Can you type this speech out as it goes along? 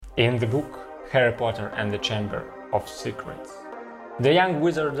In the book Harry Potter and the Chamber of Secrets, the young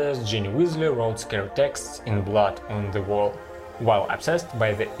wizardess Ginny Weasley wrote scary texts in blood on the wall, while obsessed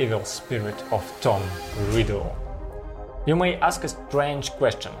by the evil spirit of Tom Riddle. You may ask a strange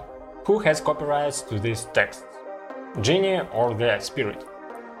question: who has copyrights to these texts, Ginny or the spirit?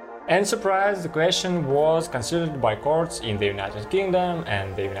 And surprise, the question was considered by courts in the United Kingdom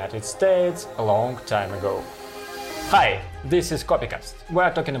and the United States a long time ago. Hi, this is Copycast. We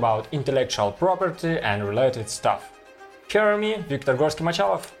are talking about intellectual property and related stuff. Here are me, Viktor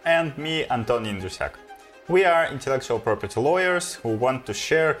Gorsky-Machalov, and me, Anton Indrusiak. We are intellectual property lawyers who want to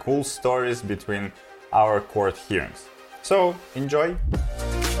share cool stories between our court hearings. So, enjoy!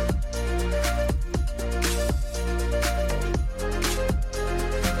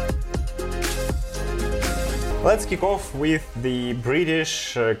 Let's kick off with the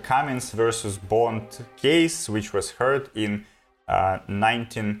British Cummins versus Bond case, which was heard in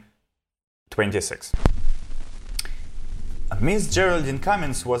 1926. Miss Geraldine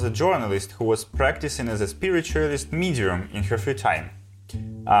Cummins was a journalist who was practicing as a spiritualist medium in her free time.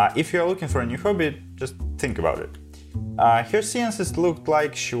 If you are looking for a new hobby, just think about it. Her seances looked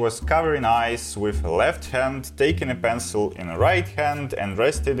like she was covering eyes with a left hand, taking a pencil in a right hand and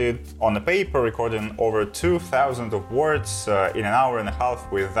rested it on a paper, recording over 2,000 of words in an hour and a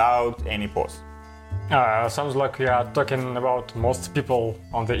half without any pause. Sounds like we are talking about most people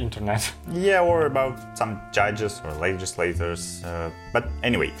on the internet. Yeah, or about some judges or legislators. But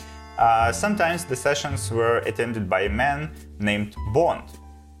anyway, sometimes the sessions were attended by a man named Bond,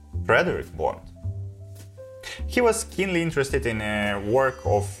 Frederick Bond. He was keenly interested in the work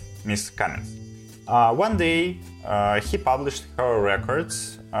of Miss Cummins. One day, he published her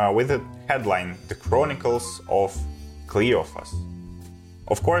records with the headline "The Chronicles of Cleophas."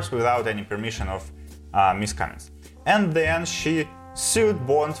 Of course, without any permission of Miss Cummins. And then she sued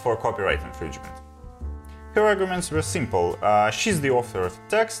Bond for copyright infringement. Her arguments were simple. She's the author of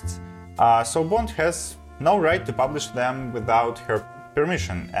texts, so Bond has no right to publish them without her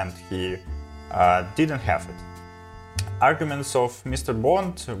permission, and he didn't have it. Arguments of Mr.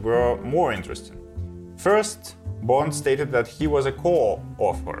 Bond were more interesting. First, Bond stated that he was a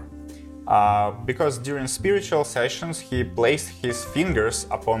co-author, because during spiritual sessions he placed his fingers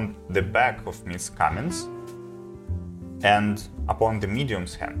upon the back of Miss Cummins and upon the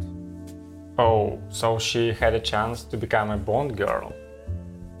medium's hand. Oh, so she had a chance to become a Bond girl.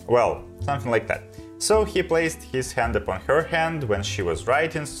 Well, something like that. So he placed his hand upon her hand when she was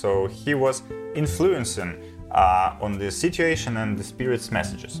writing, so he was influencing on the situation and the spirit's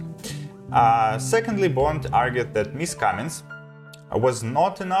messages. Secondly, Bond argued that Miss Cummins was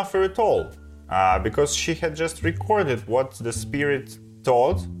not an author at all, because she had just recorded what the spirit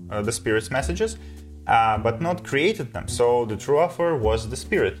taught, the spirit's messages, but not created them. So the true author was the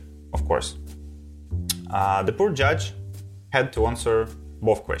spirit, of course. The poor judge had to answer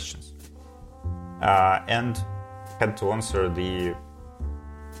both questions. And had to answer the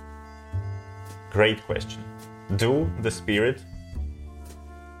great question: do the spirit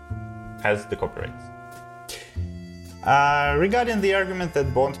has the copyrights? Regarding the argument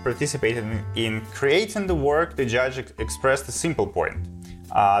that Bond participated in creating the work, the judge expressed a simple point.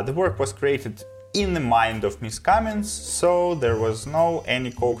 The work was created in the mind of Miss Cummins, so there was no any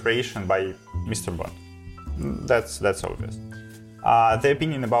co-creation by Mr. Bond. That's obvious. The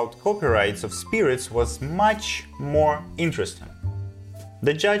opinion about copyrights of spirits was much more interesting.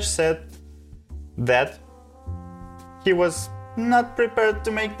 The judge said that he was not prepared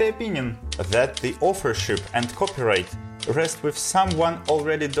to make the opinion that the authorship and copyright rest with someone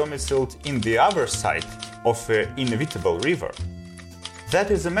already domiciled in the other side of the inevitable river.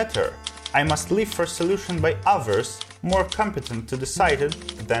 That is a matter I must leave for solution by others more competent to decide it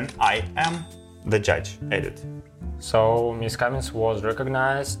than I am, the judge added. So Miss Cummins was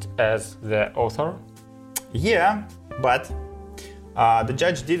recognized as the author? Yeah, but the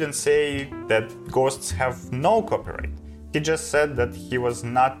judge didn't say that ghosts have no copyright. He just said that he was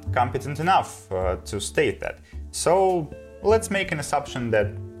not competent enough to state that. So let's make an assumption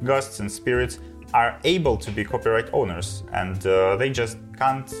that ghosts and spirits are able to be copyright owners, and they just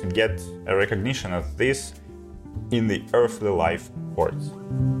can't get a recognition of this in the earthly life courts.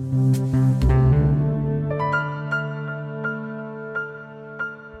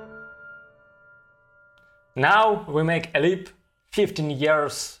 Now we make a leap 15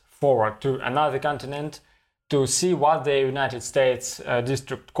 years forward to another continent to see what the United States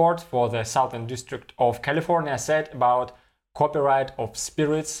District Court for the Southern District of California said about copyright of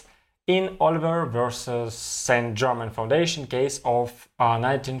spirits in Oliver versus St. Germain Foundation case of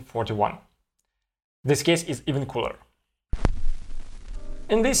 1941. This case is even cooler.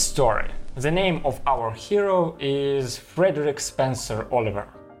 In this story, the name of our hero is Frederick Spencer Oliver.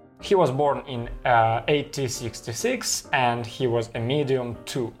 He was born in 1866 and he was a medium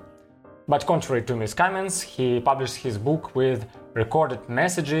too. But contrary to Miss Cummins, he published his book with recorded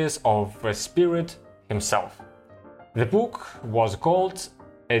messages of a spirit himself. The book was called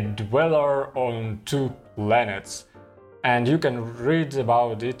A Dweller on Two Planets, and you can read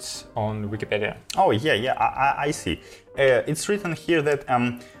about it on Wikipedia. Oh, yeah, I see. It's written here that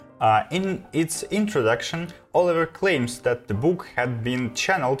in its introduction, Oliver claims that the book had been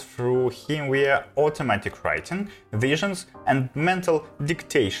channeled through him via automatic writing, visions, and mental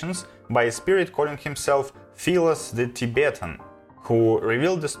dictations by a spirit calling himself Philos the Tibetan, who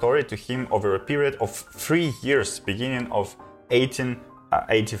revealed the story to him over a period of 3 years, beginning of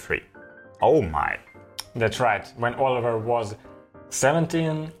 1883. Oh my! That's right. When Oliver was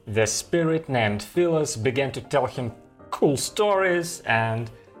 17, the spirit named Philos began to tell him cool stories, and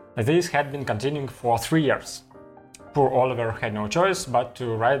this had been continuing for 3 years. Poor Oliver had no choice but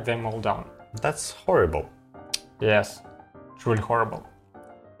to write them all down. That's horrible. Yes, truly horrible.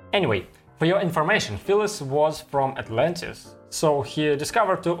 Anyway, for your information, Philos was from Atlantis, so he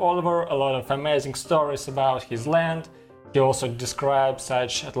discovered to Oliver a lot of amazing stories about his land. He also described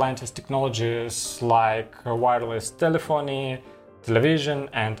such Atlantis technologies like wireless telephony, television,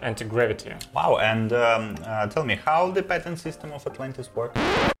 and anti-gravity. Wow, and tell me, how the patent system of Atlantis works?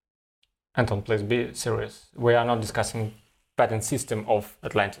 Anton, please be serious. We are not discussing patent system of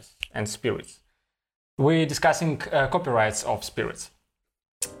Atlantis and spirits. We're discussing copyrights of spirits.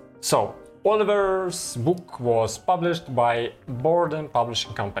 So, Oliver's book was published by Borden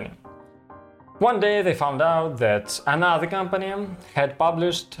Publishing Company. One day they found out that another company had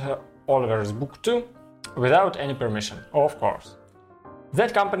published Oliver's book too, without any permission, of course.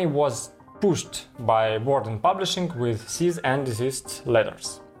 That company was pushed by Borden Publishing with cease and desist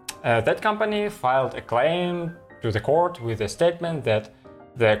letters. That company filed a claim to the court with a statement that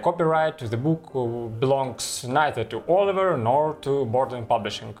the copyright to the book belongs neither to Oliver nor to Borden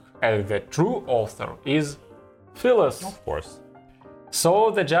Publishing, as the true author is Philos. Of course.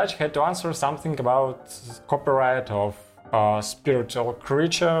 So the judge had to answer something about copyright of spiritual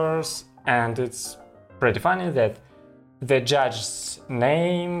creatures, and it's pretty funny that the judge's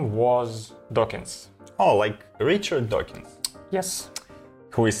name was Dawkins. Oh, like Richard Dawkins. Yes.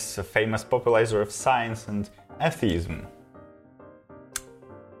 Who is a famous popularizer of science and atheism.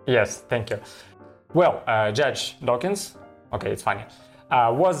 Yes, thank you. Well, Judge Dawkins, okay, it's funny,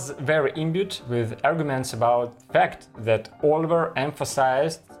 was very imbued with arguments about the fact that Oliver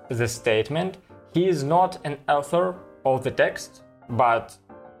emphasized the statement he is not an author of the text, but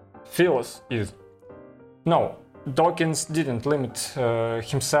Philos is. No, Dawkins didn't limit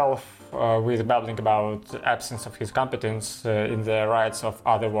himself with babbling about the absence of his competence in the rights of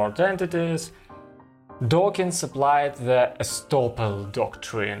other world entities. Dawkins applied the estoppel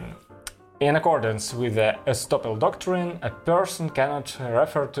doctrine. In accordance with the estoppel doctrine, a person cannot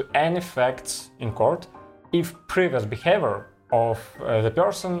refer to any facts in court if previous behavior of the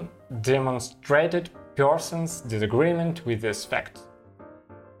person demonstrated person's disagreement with this fact.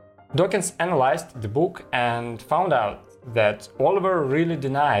 Dawkins analyzed the book and found out that Oliver really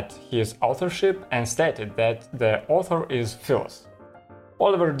denied his authorship and stated that the author is Philos.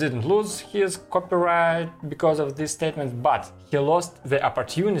 Oliver didn't lose his copyright because of this statement, but he lost the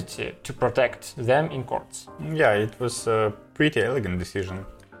opportunity to protect them in courts. Yeah, it was a pretty elegant decision.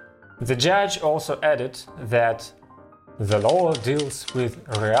 The judge also added that the law deals with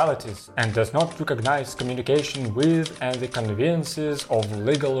realities and does not recognize communication with and the conveniences of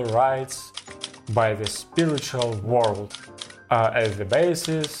legal rights by the spiritual world as the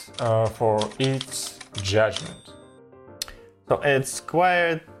basis for its judgment. So it's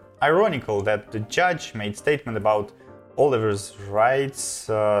quite ironical that the judge made statement about Oliver's rights,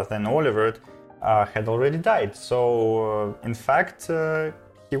 then Oliver had already died. So in fact,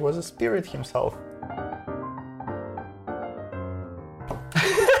 he was a spirit himself.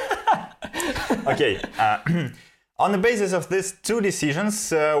 Okay, on the basis of these two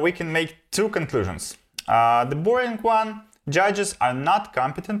decisions, we can make two conclusions. The boring one, judges are not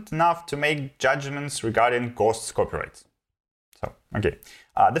competent enough to make judgments regarding ghosts' copyrights. So, okay.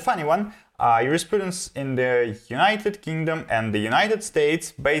 The funny one, jurisprudence in the United Kingdom and the United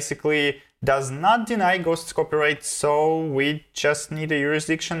States basically does not deny ghosts' copyright, so we just need a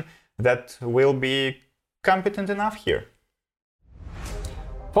jurisdiction that will be competent enough here.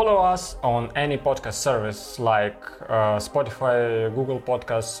 Follow us on any podcast service like Spotify, Google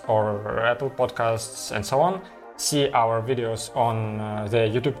Podcasts or Apple Podcasts and so on. See our videos on the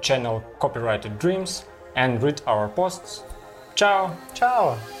YouTube channel Copyrighted Dreams and read our posts. Ciao!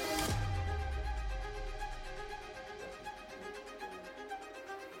 Ciao!